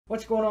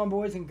What's going on,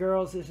 boys and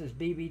girls? This is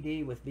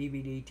BBD with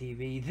BBD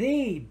TV,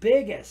 the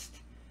biggest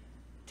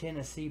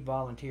Tennessee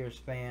Volunteers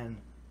fan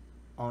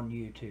on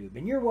YouTube.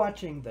 And you're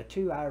watching the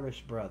two Irish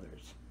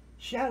brothers.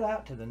 Shout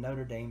out to the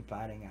Notre Dame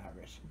Fighting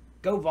Irish.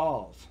 Go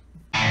Vols!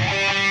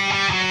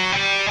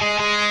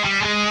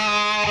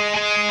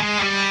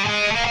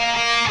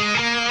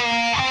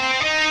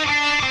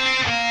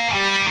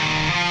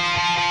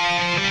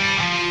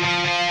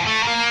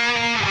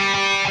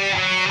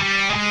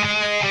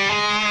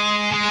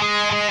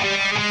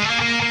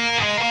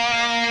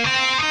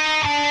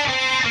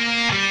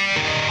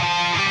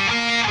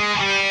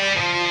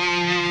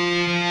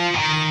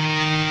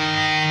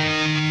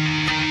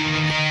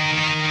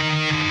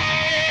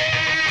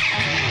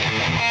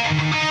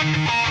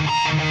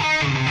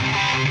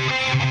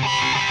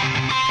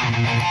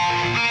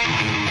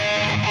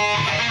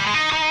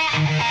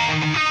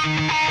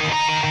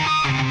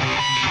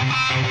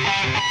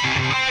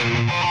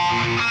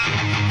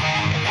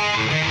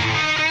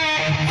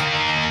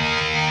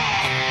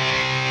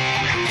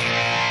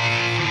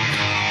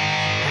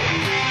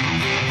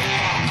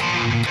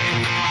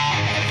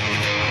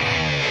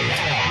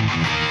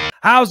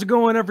 How's it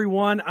going,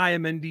 everyone? I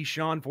am ND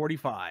Sean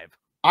 45.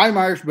 I'm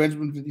Irish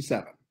Benjamin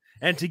 57.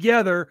 And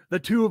together, the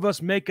two of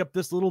us make up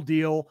this little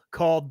deal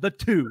called the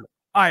Two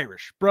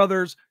Irish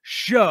Brothers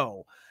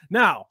Show.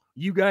 Now,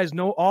 you guys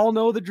all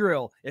know the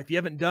drill. If you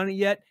haven't done it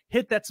yet,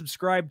 hit that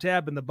subscribe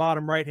tab in the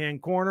bottom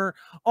right-hand corner.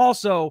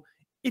 Also,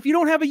 if you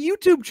don't have a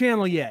YouTube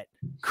channel yet,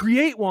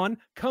 create one,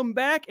 come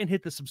back and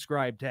hit the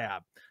subscribe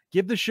tab.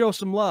 Give the show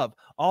some love.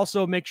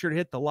 Also, make sure to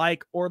hit the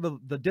like or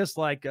the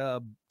dislike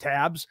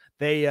tabs.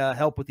 They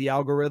help with the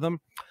algorithm.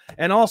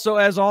 And also,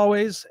 as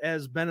always,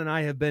 as Ben and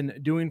I have been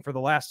doing for the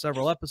last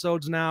several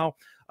episodes now,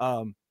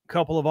 a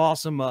couple of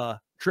awesome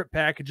trip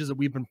packages that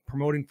we've been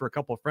promoting for a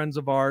couple of friends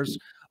of ours.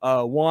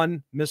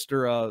 One,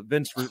 Mr.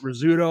 Vince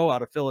Rizzuto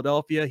out of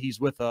Philadelphia. He's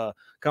with a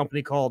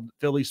company called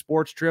Philly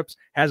Sports Trips.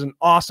 Has an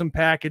awesome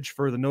package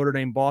for the Notre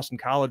Dame Boston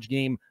College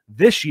game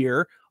this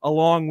year,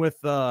 along with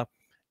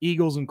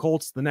Eagles and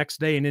Colts the next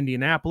day in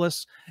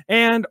Indianapolis.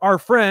 And our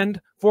friend,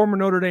 former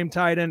Notre Dame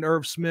tight end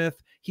Irv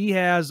Smith, he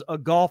has a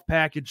golf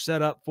package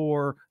set up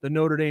for the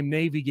Notre Dame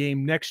Navy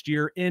game next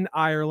year in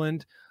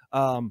Ireland.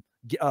 3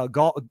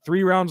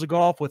 rounds of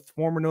golf with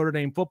former Notre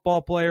Dame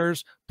football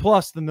players,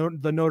 plus the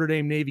Notre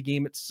Dame Navy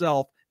game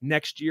itself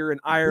next year in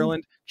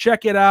Ireland.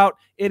 Check it out.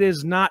 It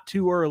is not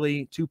too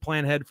early to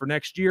plan ahead for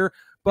next year,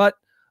 but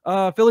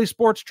Philly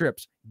Sports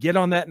Trips, get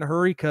on that in a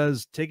hurry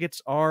because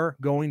tickets are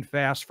going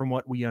fast from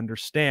what we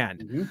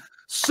understand.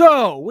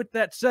 So with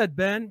that said,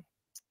 Ben,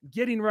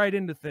 getting right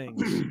into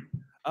things.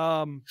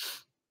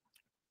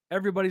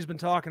 Everybody's been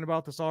talking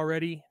about this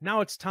already.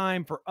 Now it's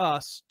time for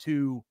us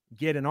to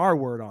get in our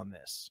word on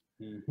this.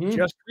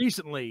 Just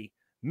recently,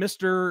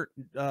 Mr.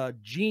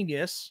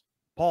 Genius,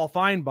 Paul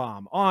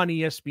Finebaum on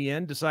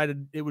ESPN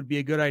decided it would be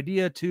a good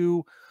idea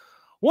to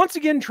once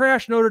again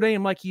trash Notre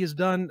Dame like he has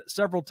done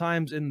several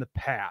times in the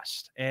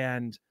past.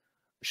 And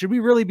should we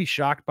really be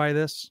shocked by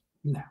this?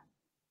 No.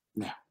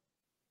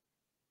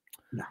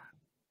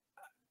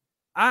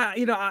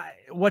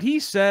 What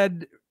he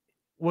said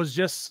was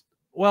just,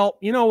 well,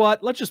 you know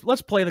what?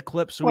 Let's play the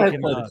clip so we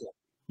can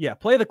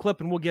play the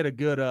clip and we'll get a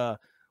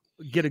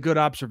good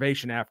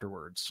observation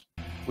afterwards.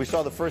 We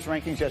saw the first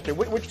rankings yesterday.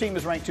 Which team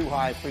is ranked too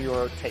high for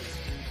your taste?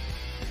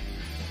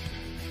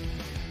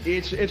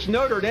 It's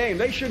Notre Dame.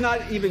 They should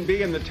not even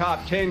be in the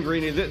top 10,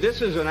 Greeny.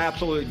 This is an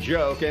absolute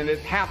joke, and it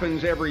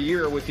happens every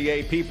year with the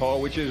AP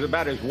poll, which is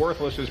about as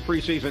worthless as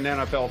preseason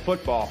NFL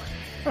football.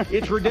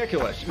 It's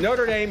ridiculous.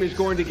 Notre Dame is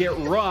going to get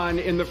run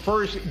in the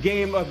first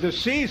game of the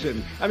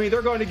season. I mean,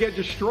 they're going to get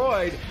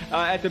destroyed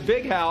at the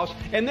Big House.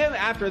 And then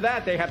after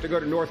that, they have to go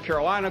to North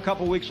Carolina a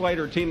couple weeks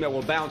later, a team that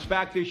will bounce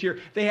back this year.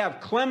 They have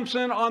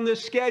Clemson on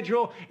this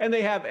schedule, and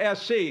they have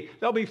SC.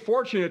 They'll be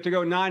fortunate to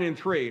go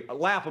 9-3.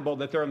 Laughable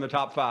that they're in the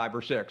top 5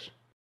 or 6.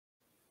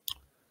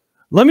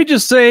 Let me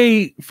just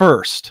say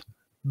first,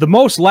 the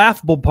most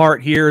laughable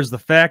part here is the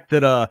fact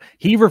that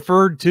he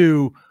referred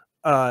to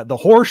the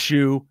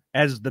horseshoe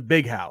as the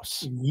Big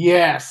House.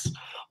 Yes.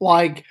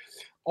 Like,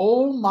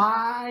 oh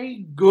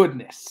my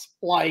goodness.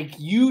 Like,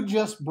 you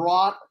just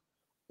brought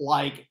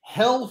like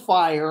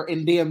hellfire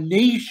and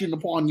damnation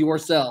upon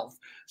yourself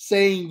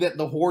saying that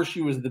the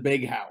horseshoe is the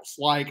Big House.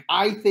 Like,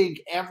 I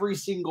think every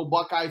single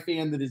Buckeye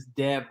fan that is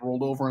dead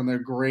rolled over in their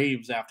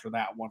graves after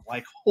that one.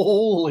 Like,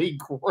 holy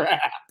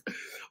crap.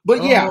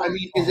 But yeah, I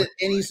mean, is it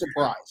any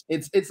surprise?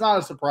 It's not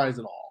a surprise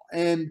at all.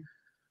 And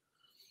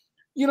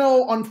you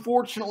know,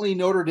 unfortunately,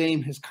 Notre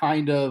Dame has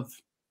kind of,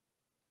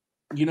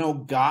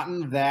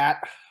 gotten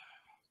that,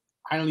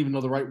 I don't even know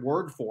the right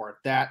word for it,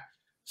 that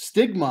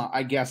stigma,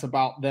 I guess,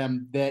 about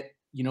them that,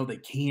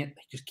 they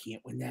just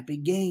can't win that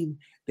big game.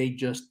 They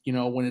just,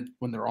 when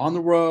they're on the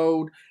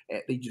road,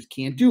 they just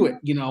can't do it,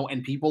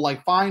 and people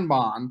like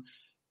Finebaum,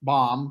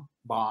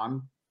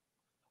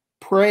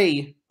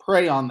 prey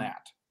on that.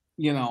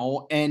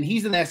 And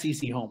he's an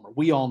SEC homer.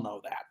 We all know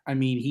that. I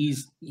mean,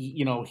 he's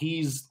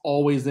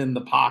always in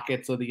the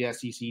pockets of the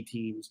SEC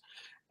teams.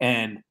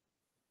 And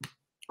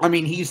I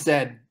mean, he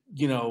said,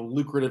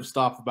 lucrative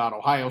stuff about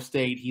Ohio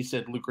State. He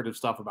said lucrative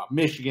stuff about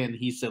Michigan.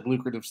 He said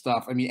lucrative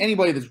stuff. I mean,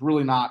 anybody that's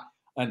really not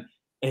an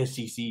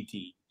SEC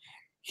team,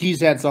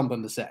 he's had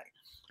something to say.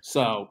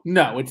 So,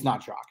 no, it's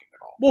not shocking at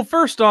all. Well,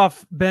 first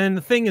off, Ben,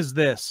 the thing is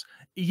this.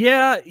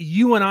 Yeah,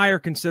 you and I are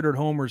considered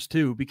homers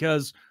too,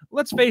 because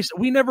let's face it,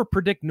 we never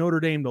predict Notre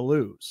Dame to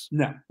lose.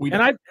 No, we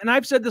don't. And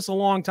I've said this a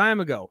long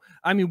time ago.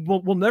 I mean,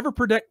 we'll never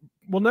project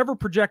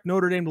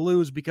Notre Dame to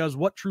lose, because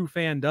what true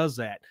fan does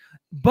that?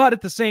 But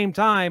at the same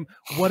time,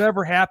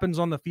 whatever happens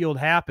on the field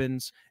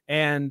happens,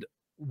 and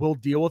we'll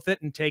deal with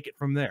it and take it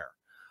from there.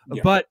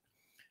 Yeah. But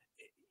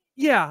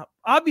yeah,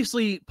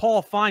 obviously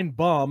Paul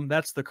Finebaum,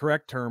 that's the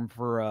correct term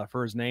for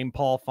his name,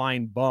 Paul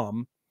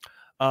Finebaum.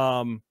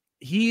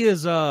 He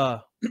is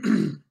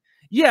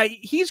yeah,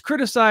 he's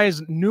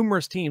criticized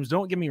numerous teams,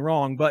 don't get me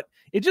wrong, but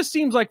it just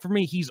seems like for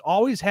me he's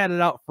always had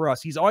it out for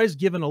us. He's always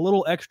given a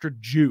little extra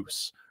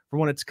juice for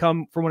when it's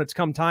come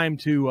time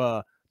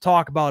to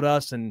talk about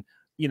us and,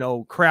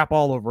 crap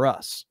all over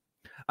us.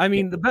 I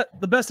mean,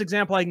 the best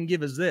example I can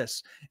give is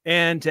this.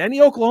 And to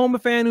any Oklahoma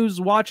fan who's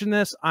watching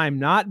this, I'm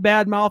not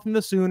bad-mouthing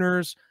the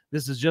Sooners.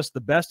 This is just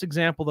the best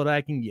example that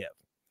I can give.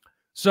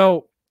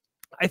 So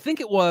I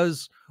think it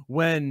was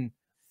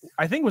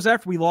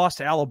after we lost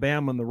to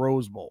Alabama in the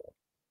Rose Bowl.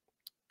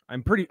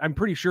 I'm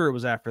pretty sure it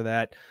was after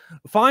that.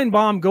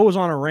 Finebaum goes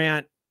on a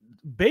rant,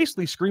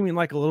 basically screaming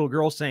like a little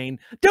girl, saying,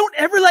 "Don't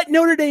ever let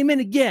Notre Dame in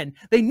again.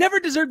 They never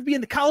deserve to be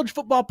in the college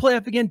football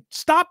playoff again.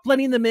 Stop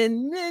letting them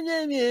in.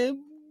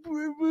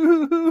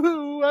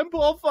 I'm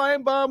Paul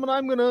Finebaum, and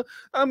I'm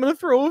gonna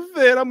throw a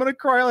fit. I'm gonna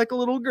cry like a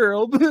little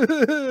girl.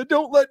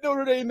 Don't let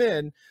Notre Dame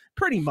in."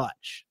 Pretty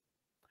much.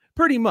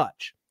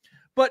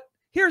 But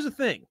here's the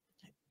thing: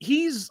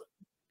 he's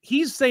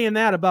saying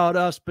that about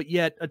us, but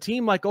yet a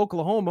team like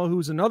Oklahoma,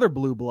 who's another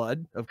blue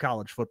blood of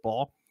college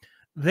football,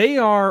 they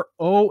are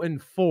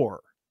 0-4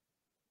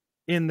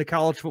 in the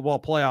college football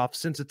playoff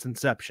since its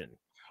inception.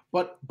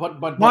 But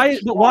why?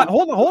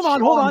 Hold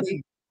on.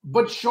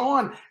 But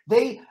Sean,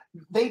 they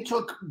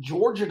took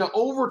Georgia to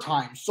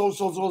overtime,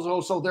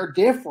 so they're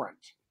different.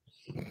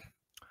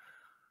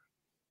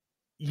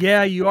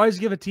 Yeah, you always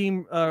give a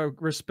team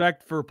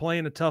respect for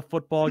playing a tough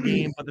football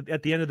game, but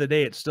at the end of the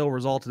day, it still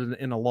resulted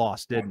in a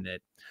loss, didn't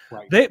it?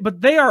 Right.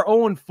 They are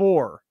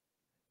 0-4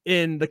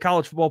 in the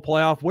college football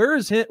playoff.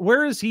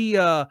 Where is he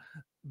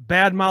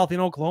bad-mouthing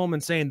Oklahoma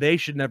and saying they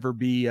should never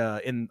be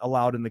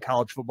allowed in the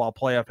college football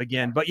playoff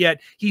again? But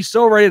yet he's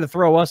so ready to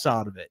throw us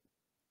out of it.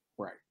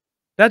 Right.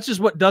 That's just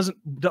what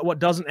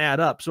doesn't add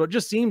up. So it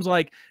just seems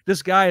like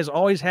this guy has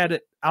always had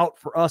it out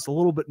for us a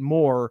little bit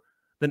more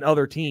than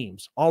other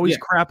teams, always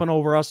crapping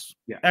over us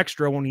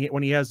extra when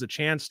he has the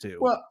chance to.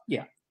 Well,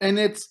 yeah. And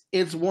it's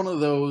one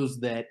of those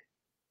that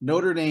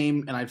Notre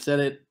Dame, and I've said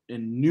it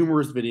in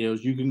numerous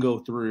videos, you can go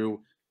through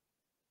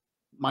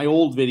my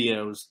old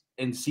videos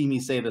and see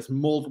me say this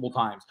multiple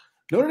times.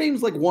 Notre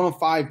Dame's like one of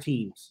 5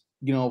 teams,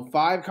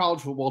 5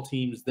 college football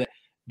teams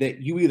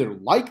that you either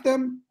like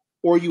them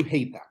or you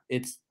hate them.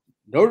 It's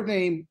Notre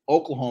Dame,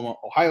 Oklahoma,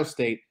 Ohio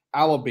State,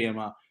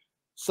 Alabama,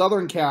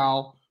 Southern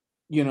Cal,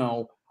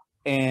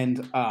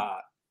 and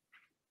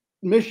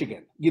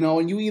Michigan,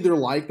 and you either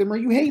like them or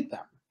you hate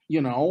them,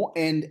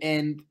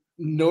 and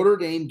Notre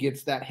Dame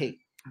gets that hate.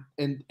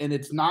 And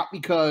it's not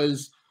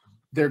because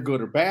they're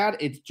good or bad.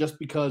 It's just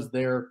because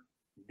they're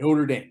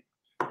Notre Dame.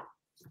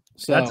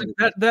 So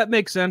that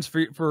makes sense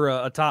for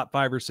a top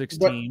 5 or 6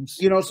 teams.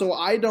 So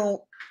I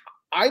don't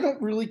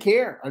really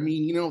care. I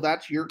mean,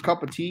 that's your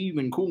cup of tea,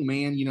 then cool,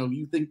 man.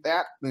 You think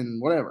that, then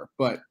whatever.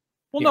 But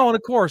no, and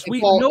of course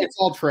it's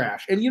all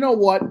trash. And you know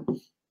what?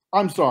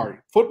 I'm sorry.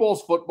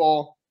 Football's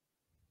football.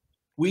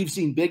 We've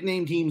seen big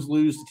name teams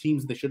lose to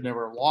teams they should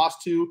never have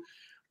lost to.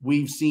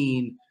 We've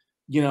seen,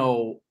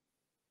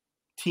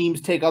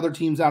 teams take other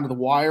teams out of the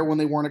wire when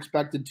they weren't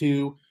expected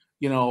to.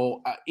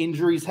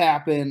 Injuries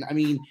happen. I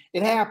mean,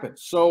 it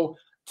happens. So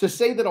to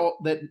say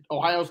that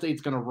Ohio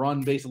State's going to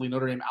run basically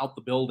Notre Dame out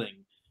the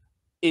building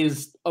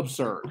is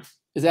absurd.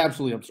 Is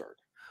absolutely absurd.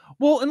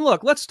 Well, and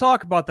look, let's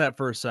talk about that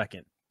for a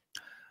second.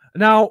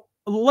 Now,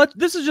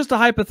 this is just a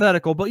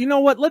hypothetical, but you know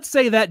what? Let's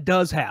say that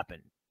does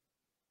happen.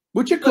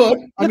 Which it could.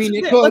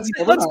 It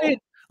could.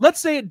 Let's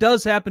say it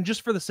does happen,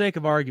 just for the sake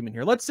of argument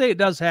here. Let's say it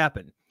does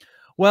happen.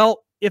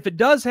 Well, if it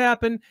does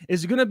happen,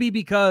 is it going to be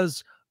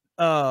because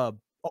Paul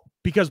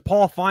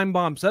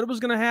Finebaum said it was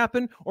going to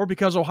happen, or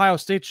because Ohio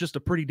State's just a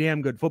pretty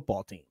damn good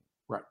football team?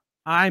 Right.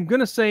 I'm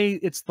going to say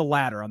it's the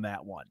latter on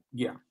that one.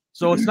 Yeah.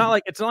 So it's not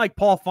like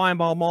Paul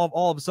Finebaum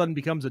all of a sudden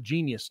becomes a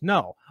genius.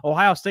 No,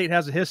 Ohio State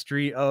has a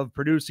history of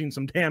producing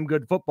some damn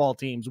good football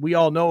teams. We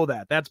all know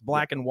that. That's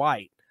black and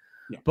white.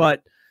 Yeah.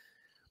 But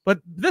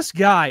this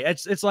guy,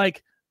 it's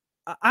like,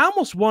 I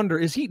almost wonder,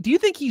 do you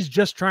think he's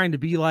just trying to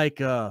be like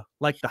the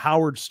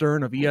Howard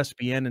Stern of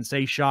ESPN and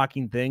say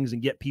shocking things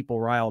and get people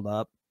riled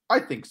up?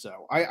 I think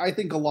so. I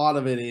think a lot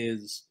of it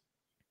is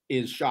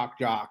shock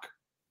jock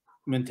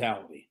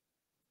mentality.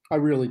 I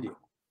really do.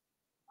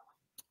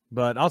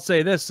 But I'll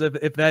say this,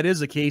 if that is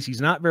the case, he's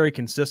not very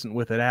consistent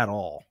with it at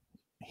all.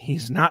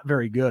 He's not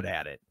very good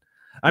at it.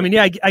 I mean,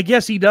 yeah, I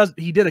guess he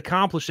did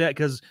accomplish that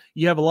because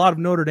you have a lot of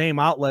Notre Dame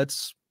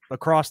outlets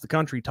across the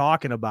country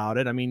talking about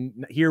it. I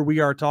mean, here we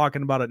are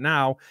talking about it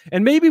now,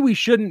 and maybe we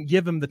shouldn't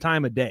give him the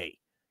time of day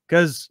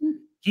because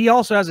he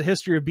also has a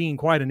history of being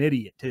quite an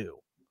idiot too.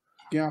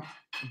 Yeah.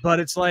 But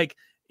it's like,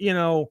 you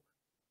know,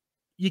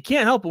 you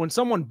can't help it when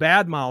someone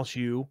badmouths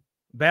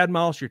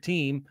your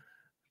team.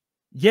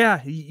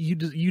 Yeah, you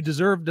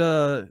deserve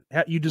the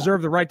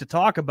right to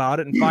talk about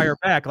it and fire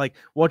back. Like,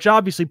 which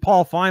obviously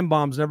Paul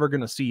Finebaum's never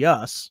going to see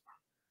us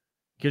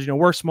because, you know,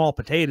 we're small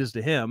potatoes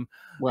to him.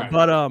 Right.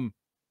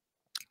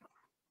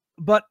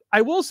 But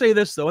I will say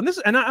this though,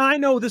 and I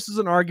know this is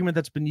an argument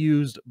that's been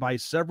used by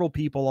several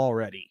people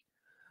already,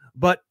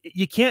 but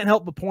you can't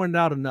help but point it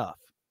out enough.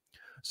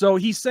 So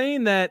he's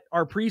saying that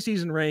our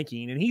preseason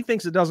ranking, and he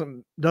thinks it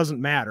doesn't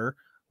matter.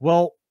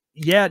 Well,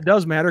 yeah, it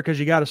does matter because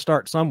you got to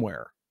start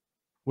somewhere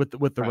with the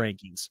right.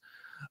 rankings.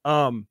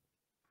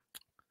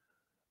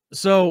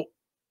 So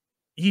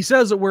he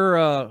says that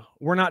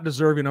we're not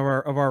deserving of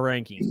our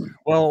ranking.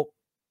 Well,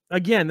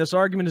 again, this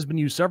argument has been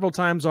used several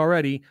times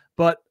already,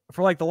 but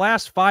for like the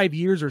last 5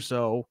 years or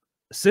so,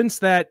 since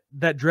that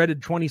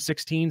dreaded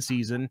 2016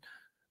 season,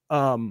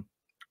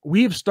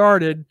 we've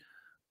started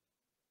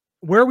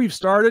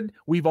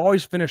we've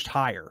always finished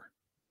higher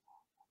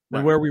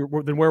than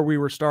where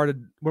we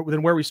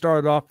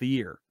started off the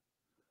year.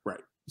 Right.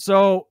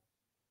 So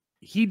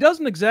he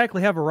doesn't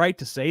exactly have a right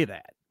to say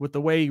that with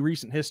the way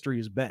recent history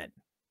has been.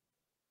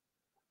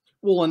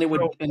 Well, and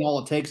and all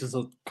it takes is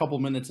a couple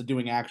minutes of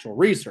doing actual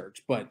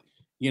research, but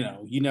you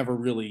know, you never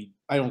really,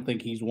 I don't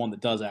think he's one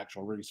that does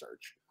actual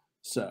research.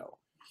 So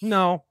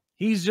no,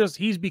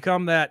 he's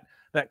become that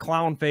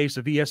clown face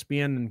of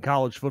ESPN and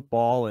college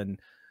football. And,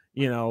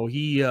 you know,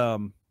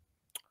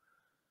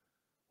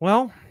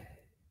 well,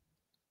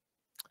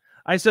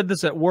 I said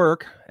this at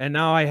work, and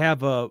now I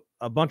have a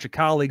bunch of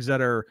colleagues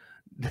that are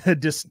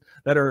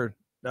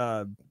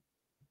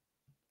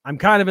I'm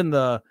kind of in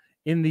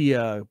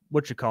the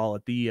what you call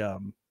it,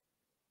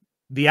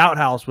 the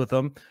outhouse with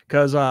them,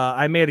 because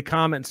I made a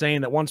comment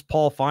saying that once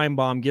Paul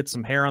Finebaum gets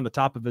some hair on the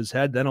top of his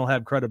head, then he'll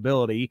have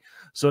credibility.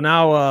 So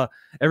now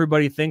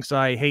everybody thinks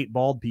I hate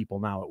bald people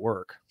now at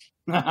work.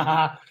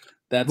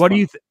 That's what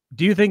fun.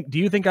 Do you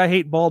think I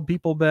hate bald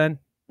people, Ben?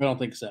 I don't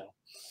think so.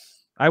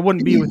 I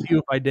wouldn't be with you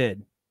if I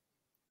did.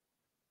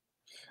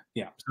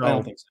 Yeah, so, I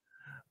don't think so.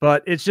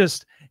 But it's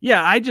just,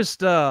 yeah, I just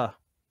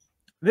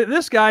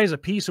this guy is a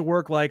piece of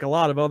work like a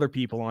lot of other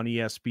people on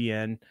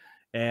ESPN.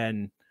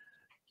 And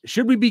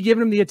should we be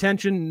giving him the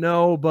attention?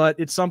 No, but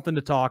it's something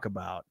to talk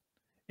about.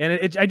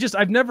 And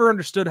I've never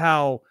understood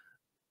how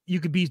you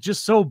could be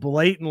just so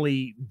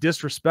blatantly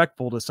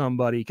disrespectful to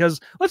somebody. Because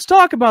let's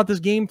talk about this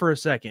game for a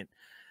second.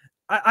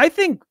 I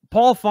think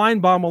Paul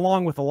Finebaum,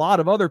 along with a lot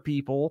of other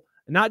people,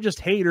 not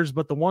just haters,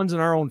 but the ones in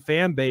our own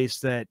fan base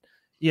that,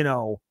 you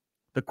know,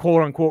 the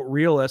quote unquote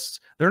realists,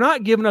 they're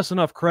not giving us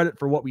enough credit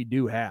for what we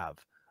do have.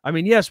 I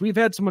mean, yes, we've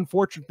had some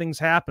unfortunate things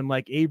happen,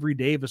 like Avery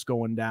Davis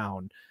going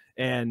down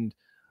and,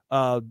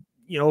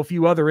 you know, a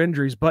few other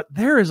injuries, but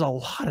there is a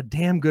lot of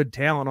damn good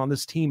talent on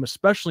this team,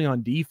 especially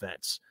on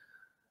defense.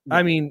 Yeah.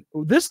 I mean,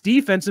 this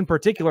defense in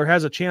particular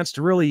has a chance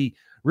to really,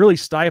 really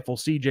stifle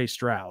CJ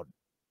Stroud.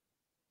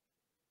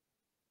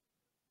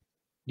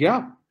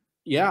 Yeah.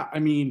 Yeah. I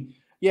mean,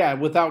 yeah,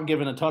 without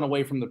giving a ton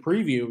away from the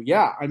preview.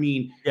 Yeah. I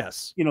mean,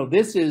 yes, you know,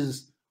 this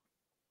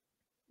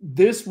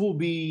will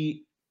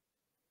be,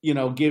 you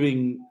know,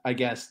 giving, I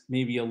guess,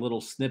 maybe a little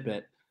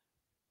snippet.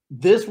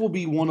 This will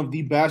be one of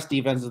the best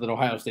defenses that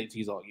Ohio State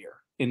sees all year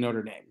in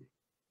Notre Dame.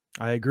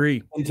 I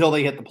agree. Until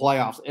they hit the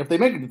playoffs. If they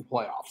make it to the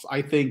playoffs,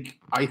 I think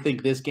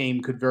this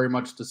game could very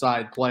much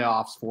decide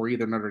playoffs for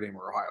either Notre Dame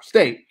or Ohio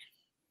State.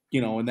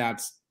 You know, and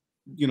that's,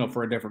 you know,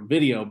 for a different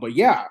video. But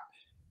yeah,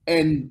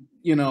 and,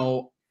 you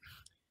know,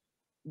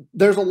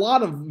 there's a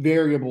lot of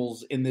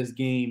variables in this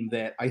game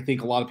that I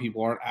think a lot of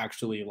people aren't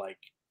actually like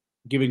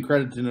giving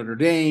credit to Notre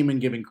Dame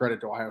and giving credit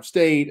to Ohio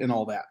State and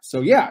all that.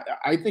 So yeah,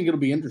 I think it'll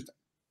be interesting.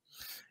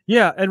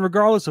 Yeah, and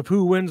regardless of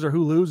who wins or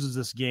who loses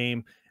this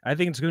game, I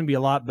think it's going to be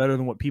a lot better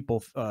than what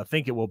people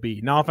think it will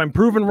be. Now, if I'm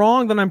proven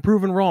wrong, then I'm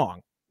proven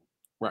wrong.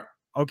 Right.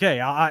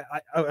 Okay, I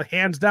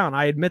hands down,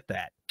 I admit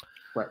that.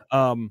 Right.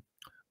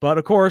 But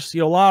of course,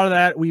 you know, a lot of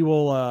that we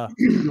will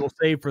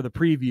save for the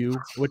preview,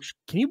 which,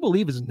 can you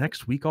believe, is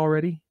next week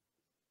already?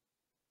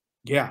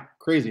 Yeah,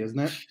 crazy, isn't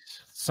it?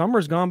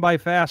 Summer's gone by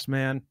fast,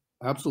 man.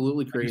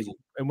 Absolutely crazy.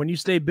 And when you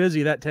stay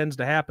busy, that tends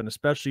to happen,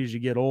 especially as you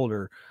get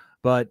older.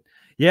 But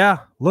yeah,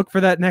 look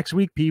for that next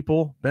week,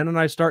 people. Ben and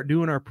I start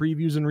doing our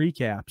previews and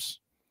recaps.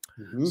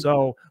 Mm-hmm.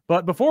 So,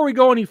 but before we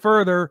go any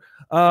further,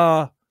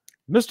 Mr.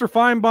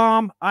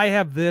 Finebaum, I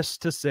have this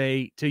to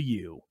say to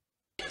you.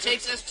 It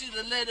takes us to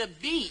the letter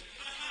B.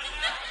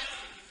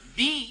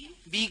 B,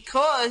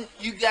 because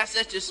you got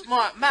such a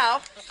smart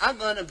mouth, I'm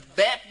going to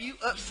bap you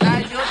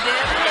upside your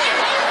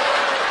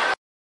damn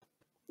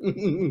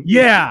head.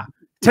 Yeah.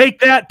 Take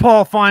that,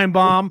 Paul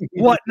Finebaum.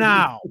 What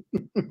now?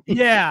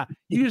 Yeah,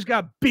 you just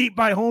got beat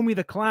by Homie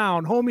the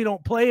Clown. Homie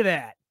don't play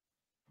that.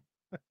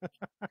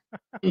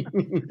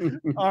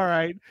 All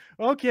right.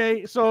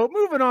 Okay. So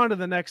moving on to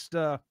the next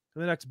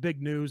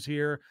big news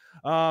here.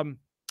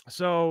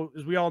 So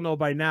as we all know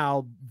by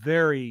now,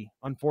 very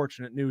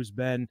unfortunate news,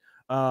 Ben.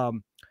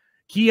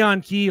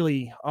 Keon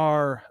Keeley,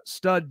 our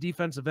stud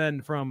defensive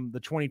end from the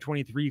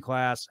 2023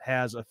 class,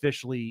 has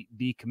officially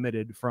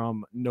decommitted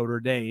from Notre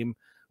Dame,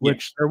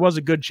 which there was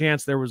a good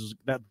chance that was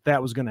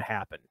going to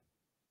happen.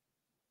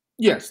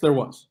 Yes, there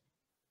was.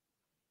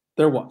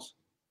 There was.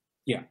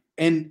 Yeah.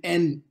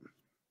 And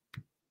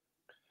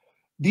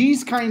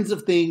these kinds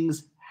of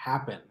things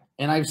happen.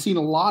 And I've seen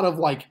a lot of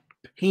like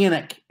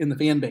panic in the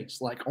fan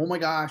base. Like, oh my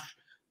gosh,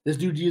 this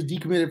dude just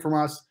decommitted from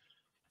us.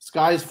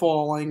 Sky's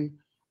falling,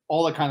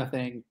 all that kind of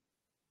thing.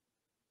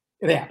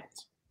 It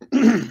happens.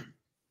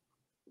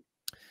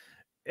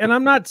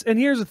 And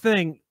here's the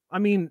thing. I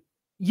mean,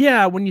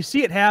 yeah, when you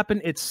see it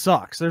happen, it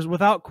sucks. There's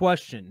without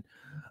question.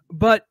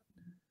 But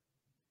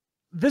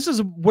this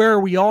is where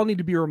we all need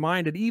to be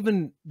reminded,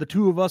 even the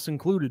two of us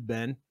included,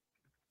 Ben.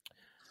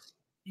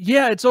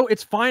 Yeah,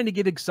 it's fine to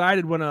get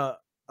excited when a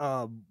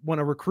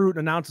recruit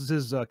announces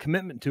his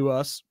commitment to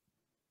us,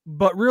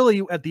 but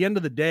really at the end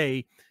of the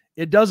day,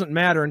 it doesn't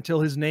matter until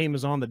his name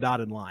is on the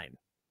dotted line.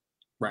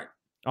 Right.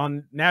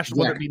 On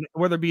national,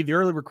 whether it be the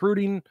early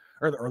recruiting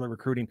or the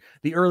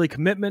early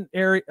commitment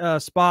area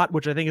spot,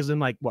 which I think is in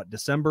like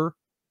December,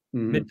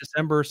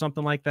 mid-December or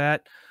something like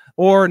that,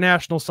 or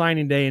National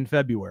Signing Day in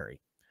February.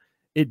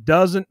 It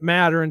doesn't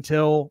matter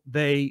until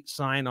they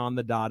sign on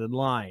the dotted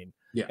line.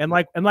 Yeah. And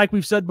like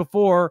we've said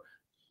before,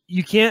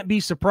 you can't be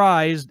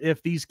surprised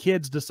if these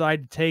kids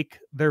decide to take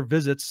their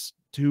visits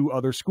to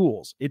other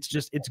schools. It's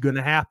going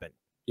to happen.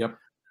 Yep.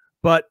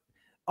 But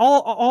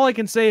all I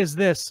can say is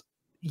this.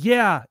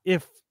 Yeah,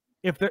 if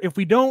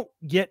we don't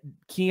get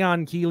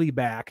Keon Keeley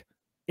back,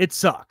 it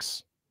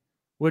sucks.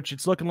 Which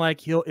it's looking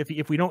like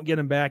if we don't get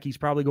him back, he's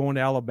probably going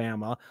to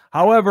Alabama.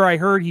 However, I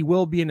heard he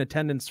will be in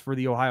attendance for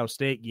the Ohio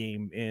State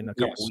game in a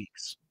couple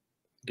weeks.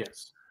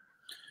 Yes.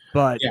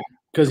 But yeah,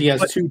 because he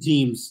has two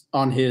teams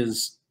on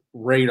his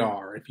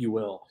radar, if you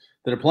will,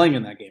 that are playing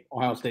in that game,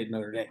 Ohio State and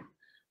Notre Dame.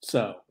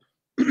 So,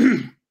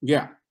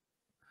 yeah.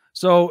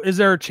 So is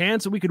there a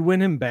chance that we could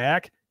win him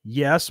back?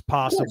 Yes,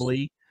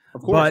 possibly.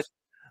 Of course.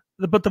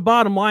 But the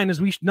bottom line is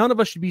none of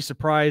us should be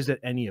surprised at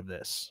any of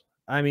this.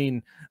 I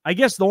mean, I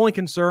guess the only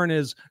concern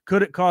is,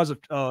 could it cause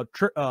a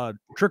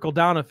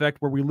trickle-down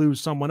effect where we lose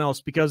someone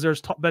else? Because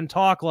there's been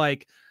talk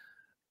like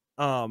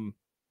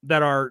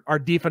that our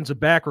defensive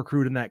back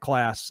recruit in that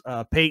class,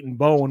 Peyton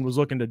Bowen, was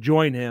looking to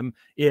join him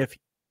if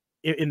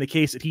in the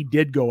case that he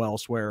did go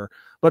elsewhere.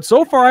 But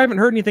so far, I haven't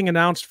heard anything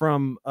announced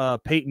from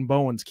Peyton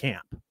Bowen's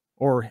camp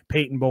or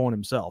Peyton Bowen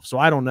himself. So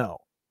I don't know.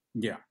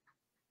 Yeah.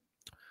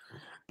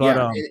 But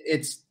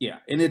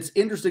and it's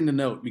interesting to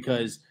note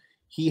because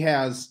he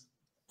has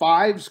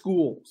 4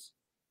 schools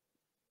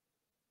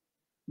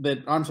that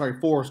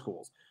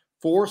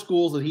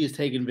he has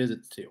taken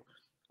visits to: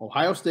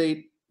 Ohio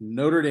State,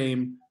 Notre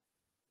Dame,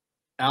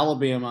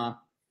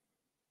 Alabama,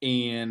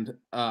 and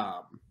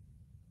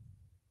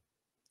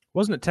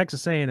wasn't it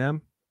Texas A&M?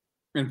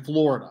 And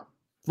Florida.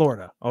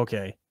 Florida,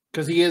 okay.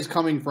 Because he is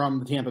coming from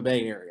the Tampa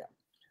Bay area.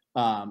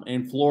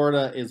 And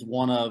Florida is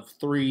one of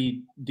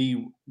 3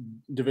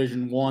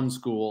 Division I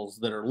schools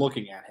that are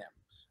looking at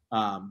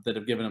him, that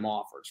have given him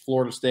offers: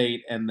 Florida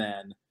State and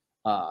then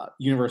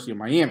University of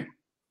Miami.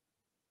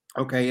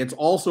 Okay, it's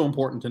also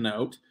important to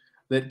note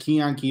that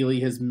Keon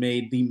Keeley has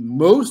made the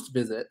most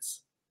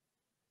visits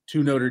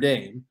to Notre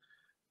Dame,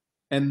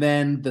 and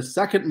then the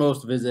second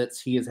most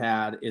visits he has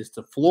had is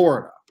to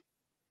Florida.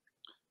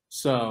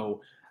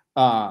 So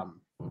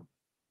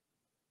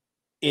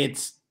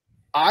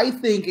I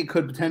think it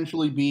could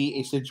potentially be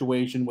a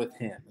situation with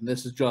him, and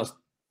this is just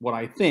what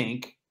I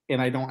think, and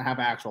I don't have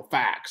actual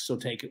facts, so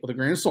take it with a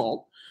grain of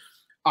salt.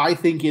 I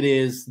think it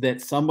is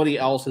that somebody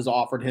else has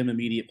offered him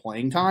immediate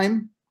playing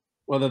time,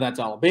 whether that's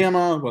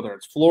Alabama, whether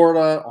it's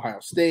Florida, Ohio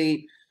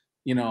State,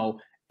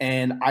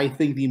 and I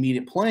think the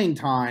immediate playing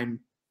time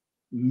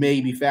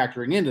may be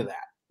factoring into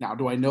that. Now,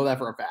 do I know that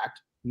for a fact?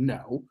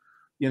 No.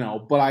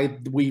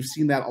 But we've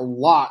seen that a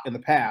lot in the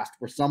past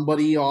where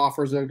somebody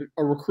offers a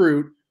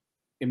recruit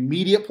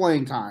immediate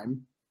playing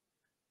time,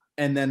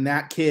 and then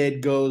that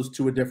kid goes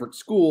to a different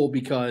school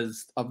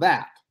because of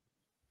that,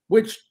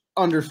 which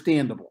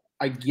understandable.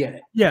 I get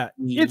it. Yeah,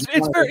 if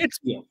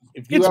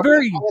you had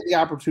the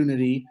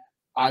opportunity,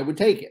 I would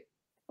take it.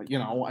 It's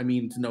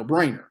a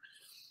no-brainer.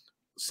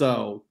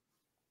 So,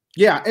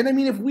 yeah, and I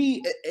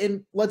mean,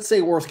 let's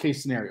say worst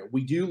case scenario,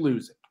 we do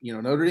lose him.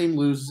 Notre Dame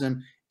loses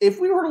him. If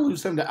we were to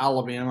lose him to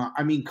Alabama,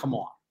 I mean, come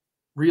on,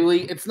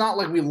 really? It's not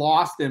like we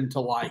lost him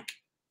to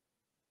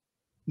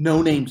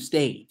no-name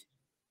state.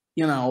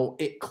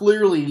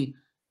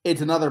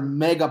 It's another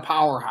mega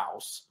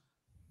powerhouse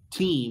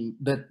team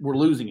that we're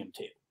losing him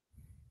to.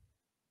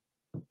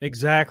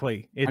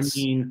 Exactly.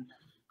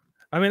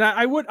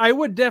 I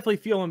would definitely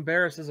feel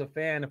embarrassed as a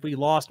fan if we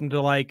lost him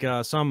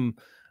to some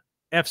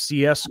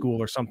FCS school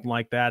or something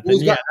like that. Well,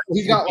 he's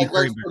got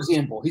for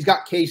example, he's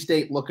got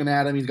K-State looking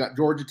at him. He's got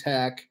Georgia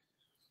Tech.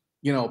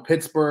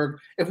 Pittsburgh.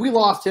 If we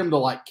lost him to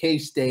like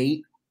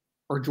K-State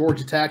or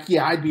Georgia Tech,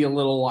 yeah, I'd be a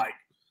little like,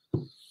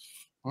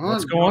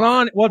 what's going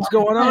on? What's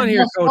going on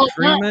here, Coach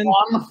Freeman?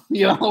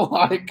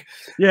 Like,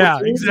 yeah,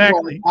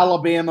 exactly. Like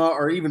Alabama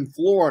or even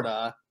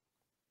Florida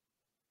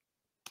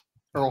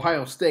or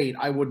Ohio State,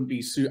 I wouldn't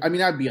be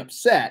I'd be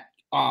upset.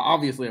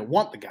 Obviously, I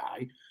want the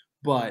guy,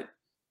 but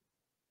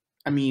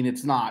I mean,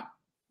 it's not,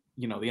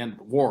 the end of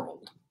the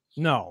world.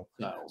 No.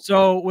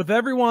 So with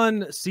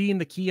everyone seeing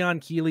the Keon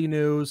Keeley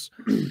news,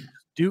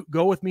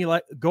 go with me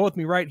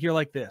right here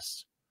like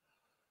this.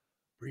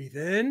 Breathe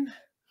in,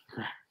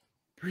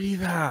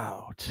 breathe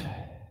out.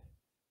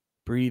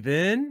 Breathe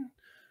in,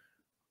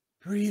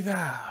 breathe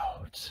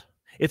out.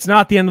 It's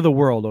not the end of the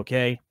world,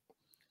 okay?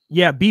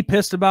 Yeah, be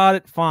pissed about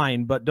it,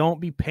 fine, but don't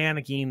be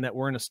panicking that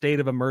we're in a state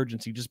of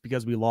emergency just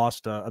because we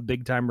lost a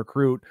big-time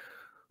recruit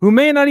who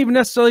may not even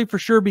necessarily for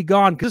sure be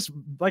gone. Because,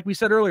 like we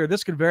said earlier,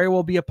 this could very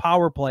well be a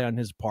power play on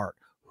his part.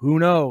 Who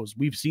knows?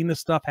 We've seen this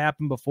stuff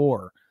happen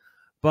before.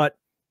 But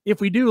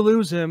if we do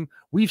lose him,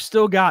 we've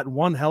still got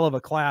one hell of a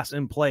class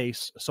in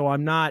place. So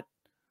I'm not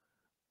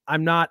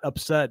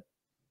upset.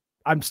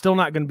 I'm still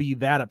not going to be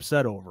that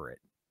upset over it.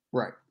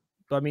 Right.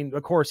 I mean,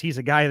 of course, he's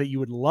a guy that you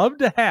would love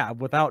to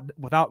have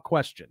without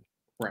question.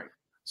 Right.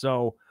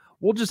 So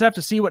we'll just have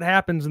to see what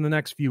happens in the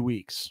next few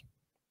weeks.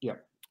 Yeah.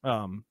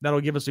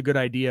 That'll give us a good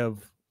idea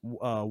of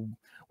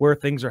where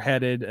things are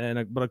headed.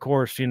 But of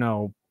course,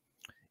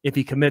 if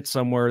he commits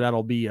somewhere,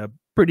 that'll be a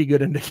pretty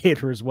good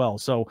indicator as well.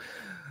 So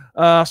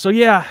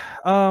yeah.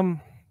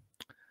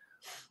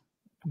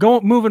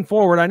 Moving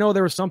forward, I know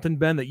there was something,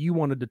 Ben, that you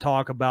wanted to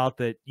talk about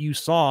that you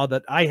saw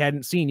that I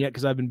hadn't seen yet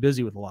because I've been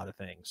busy with a lot of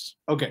things.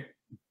 Okay.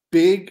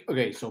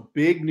 So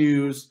big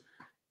news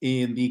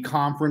in the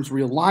conference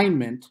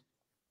realignment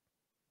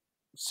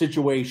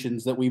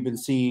situations that we've been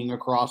seeing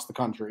across the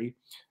country.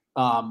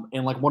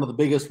 And like one of the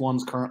biggest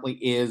ones currently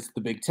is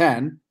the Big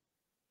Ten.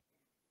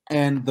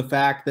 And the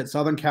fact that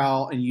Southern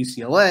Cal and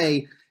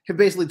UCLA have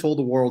basically told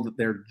the world that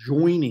they're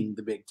joining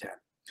the Big Ten.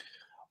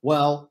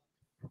 Well,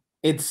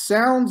 it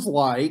sounds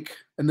like,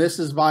 and this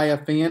is via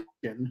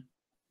FanNation.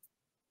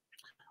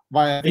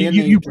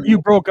 You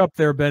broke up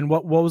there, Ben.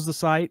 What was the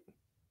site?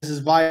 This is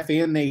via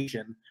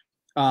FanNation.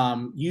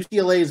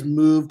 UCLA's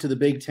move to the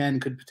Big Ten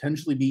could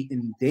potentially be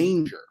in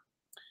danger.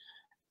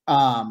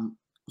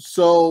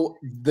 So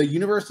the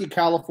University of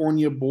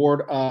California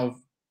Board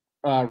of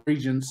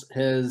Regents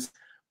has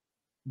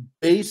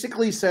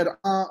basically said,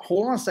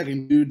 hold on a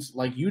second, dudes,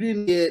 like you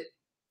didn't get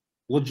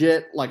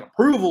legit like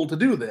approval to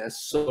do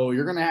this, so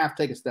you're going to have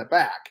to take a step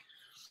back.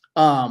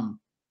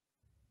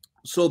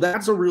 So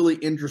that's a really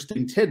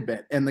interesting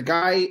tidbit. And the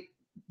guy,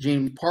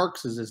 James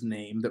Parks is his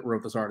name, that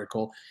wrote this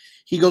article.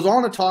 He goes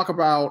on to talk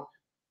about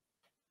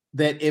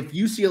that if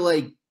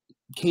UCLA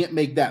can't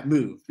make that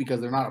move because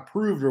they're not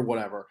approved or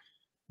whatever,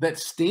 that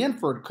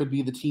Stanford could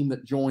be the team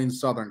that joins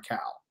Southern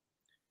Cal.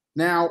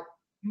 Now,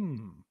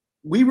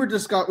 we were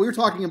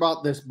talking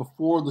about this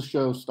before the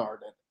show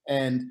started,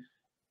 and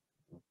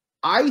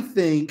I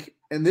think,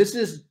 and this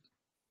is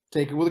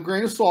taken with a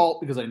grain of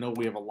salt because I know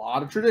we have a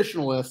lot of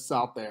traditionalists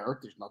out there.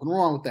 There's nothing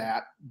wrong with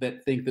that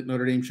think that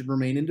Notre Dame should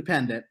remain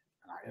independent.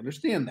 And I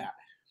understand that.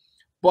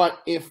 But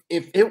if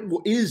it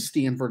is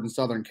Stanford and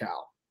Southern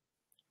Cal,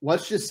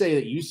 let's just say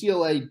that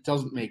UCLA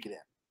doesn't make it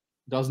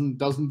in,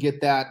 doesn't get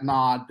that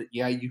nod that,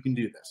 yeah, you can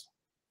do this.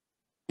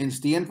 And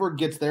Stanford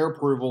gets their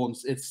approval, and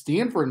it's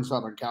Stanford and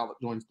Southern Cal that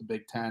joins the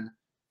Big Ten.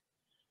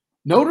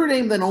 Notre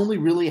Dame then only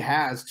really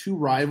has two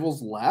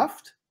rivals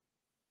left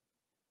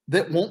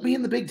that won't be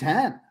in the Big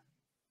Ten.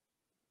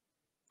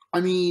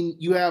 I mean,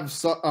 you have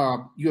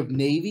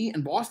Navy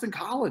and Boston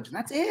College, and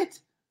that's it.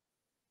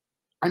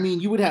 I mean,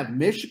 you would have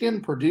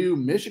Michigan, Purdue,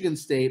 Michigan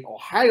State,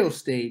 Ohio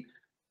State,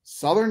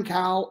 Southern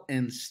Cal,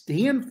 and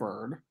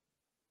Stanford,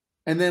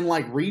 and then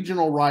like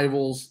regional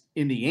rivals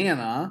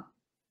Indiana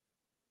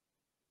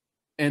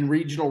and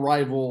regional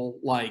rival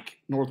like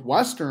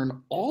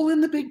Northwestern, all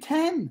in the Big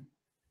Ten.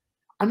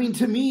 I mean,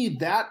 to me,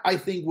 that I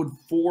think would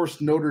force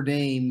Notre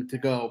Dame to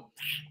go,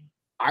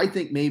 I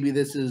think maybe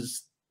this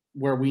is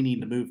where we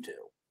need to move to.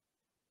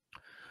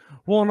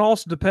 Well, it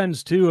also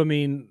depends too. I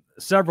mean,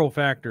 several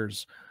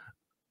factors.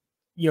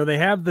 They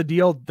have the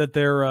deal that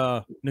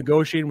they're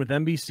negotiating with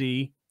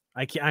NBC.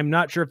 I'm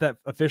not sure if that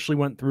officially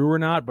went through or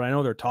not, but I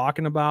know they're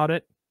talking about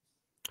it.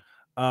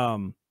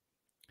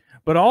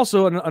 But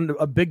also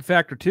a big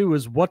factor too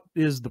is what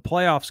is the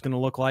playoffs going to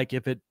look like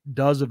if it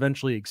does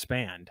eventually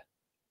expand?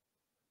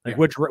 Like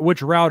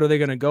which route are they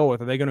going to go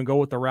with? Are they going to go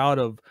with the route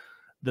of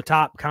the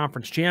top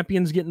conference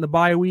champions getting the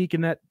bye week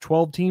in that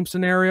 12-team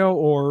scenario,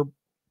 or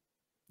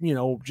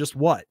just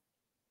what?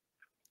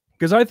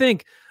 Because I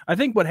think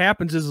what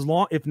happens is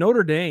if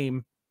Notre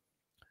Dame,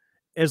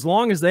 as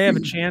long as they have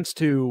a chance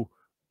to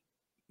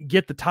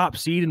get the top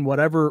seed in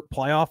whatever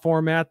playoff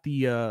format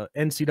the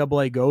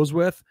NCAA goes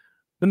with,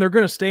 then they're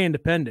going to stay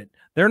independent.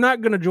 They're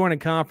not going to join a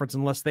conference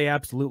unless they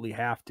absolutely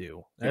have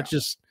to. That's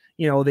just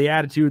the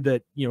attitude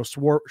that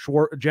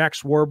Jack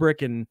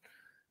Swarbrick and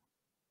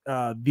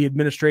the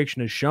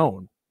administration has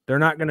shown. They're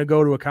not going to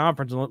go to a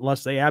conference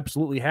unless they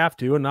absolutely have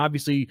to. And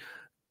obviously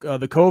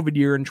the COVID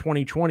year in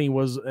 2020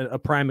 was a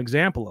prime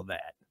example of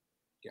that.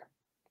 Yeah.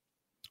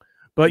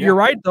 But you're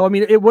right, though. I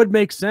mean, it would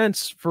make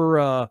sense for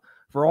all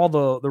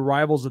the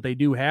rivals that they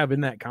do have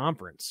in that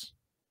conference.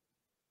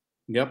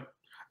 Yep.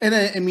 And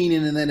I mean,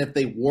 and then if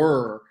they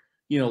were,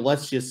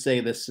 let's just say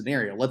this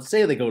scenario, let's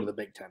say they go to the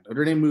Big Ten.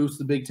 Notre Dame moves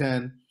to the Big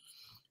Ten.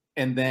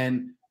 And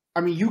then,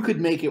 I mean, you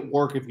could make it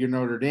work if you're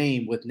Notre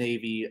Dame with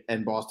Navy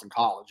and Boston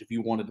College if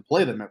you wanted to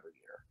play them every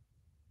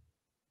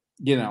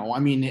year. I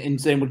mean, and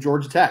same with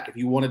Georgia Tech. If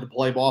you wanted to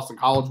play Boston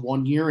College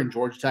one year and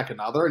Georgia Tech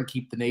another and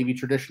keep the Navy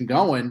tradition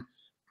going,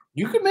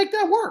 you could make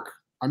that work.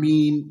 I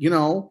mean,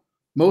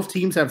 most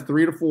teams have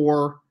 3 to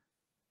 4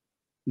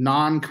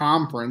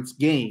 non-conference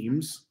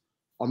games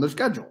on their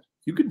schedule.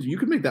 You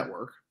could make that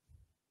work.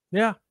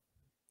 Yeah.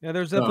 Yeah,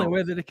 there's definitely a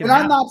way that it can And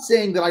happen. I'm not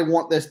saying that I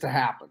want this to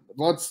happen.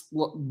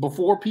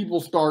 Before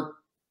people start,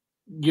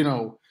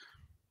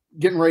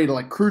 getting ready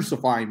to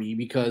crucify me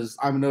because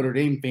I'm a Notre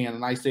Dame fan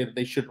and I say that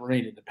they should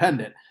remain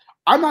independent.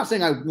 I'm not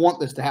saying I want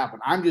this to happen.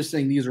 I'm just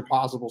saying these are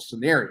possible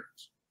scenarios.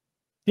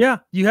 Yeah,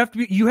 you have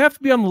to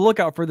be on the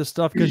lookout for this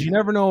stuff because you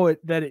never know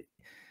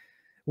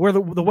where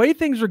the way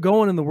things are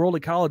going in the world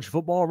of college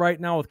football right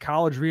now with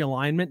college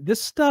realignment.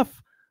 This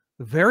stuff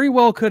very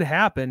well could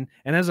happen,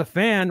 and as a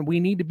fan, we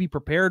need to be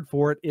prepared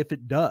for it if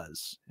it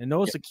does. And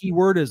notice the key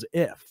word is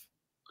if.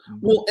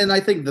 Well, and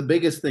I think the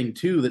biggest thing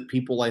too that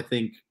people I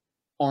think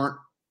aren't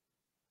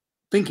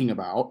thinking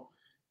about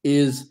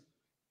is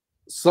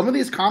some of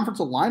these conference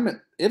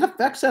alignment. It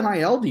affects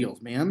NIL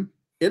deals, man.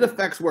 It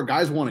affects where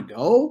guys want to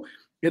go.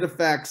 It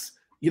affects,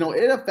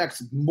 it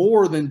affects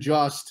more than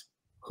just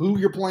who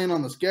you're playing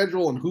on the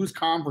schedule and whose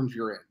conference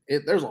you're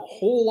in. There's a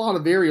whole lot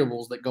of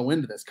variables that go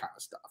into this kind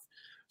of stuff.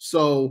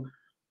 So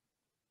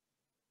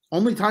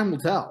only time will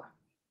tell.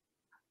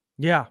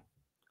 Yeah.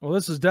 Well,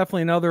 this is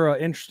definitely another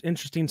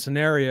interesting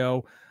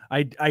scenario.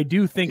 I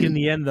do think in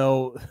the end,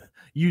 though,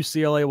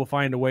 UCLA will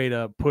find a way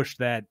to push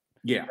that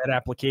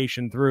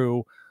application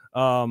through.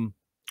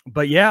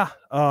 But yeah,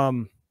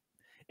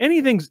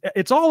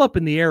 it's all up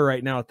in the air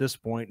right now at this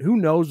point. Who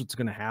knows what's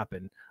going to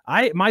happen?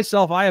 I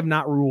have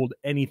not ruled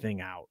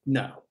anything out.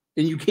 No.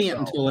 And you can't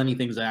until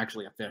anything's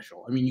actually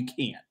official. I mean, you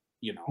can't,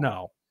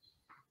 No,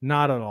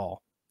 not at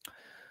all.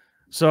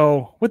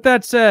 So with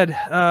that said,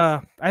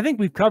 I think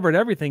we've covered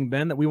everything,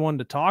 Ben, that we wanted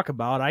to talk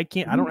about. I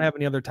don't have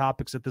any other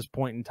topics at this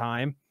point in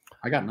time.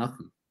 I got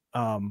nothing.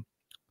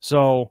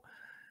 So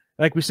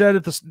like we said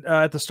at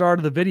the start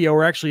of the video,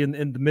 we're actually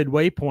in the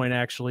midway point,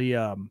 actually.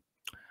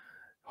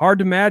 Hard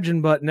to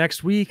imagine, but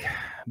next week,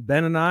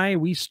 Ben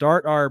and we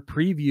start our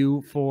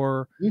preview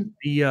for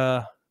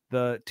the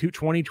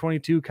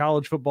 2022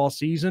 college football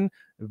season.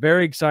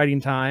 Very exciting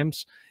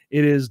times.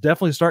 It is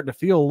definitely starting to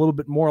feel a little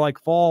bit more like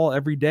fall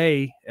every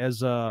day as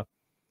far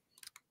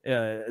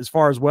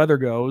as weather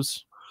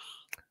goes.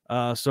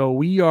 So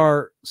we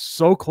are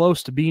so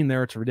close to being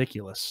there. It's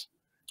ridiculous.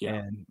 Yeah.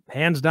 And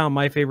hands down,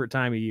 my favorite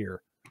time of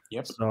year.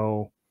 Yep.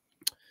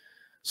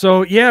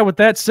 So yeah, with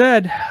that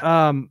said,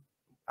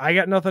 I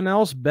got nothing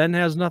else. Ben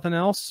has nothing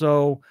else.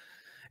 So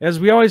as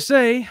we always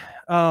say,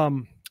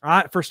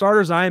 for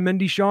starters, I am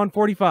Indy Sean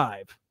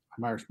 45.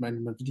 I'm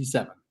Irishman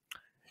 57.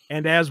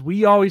 And as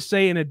we always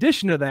say, in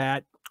addition to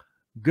that,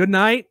 good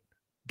night,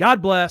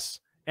 God bless,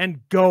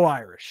 and go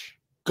Irish.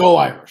 Go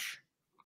Irish.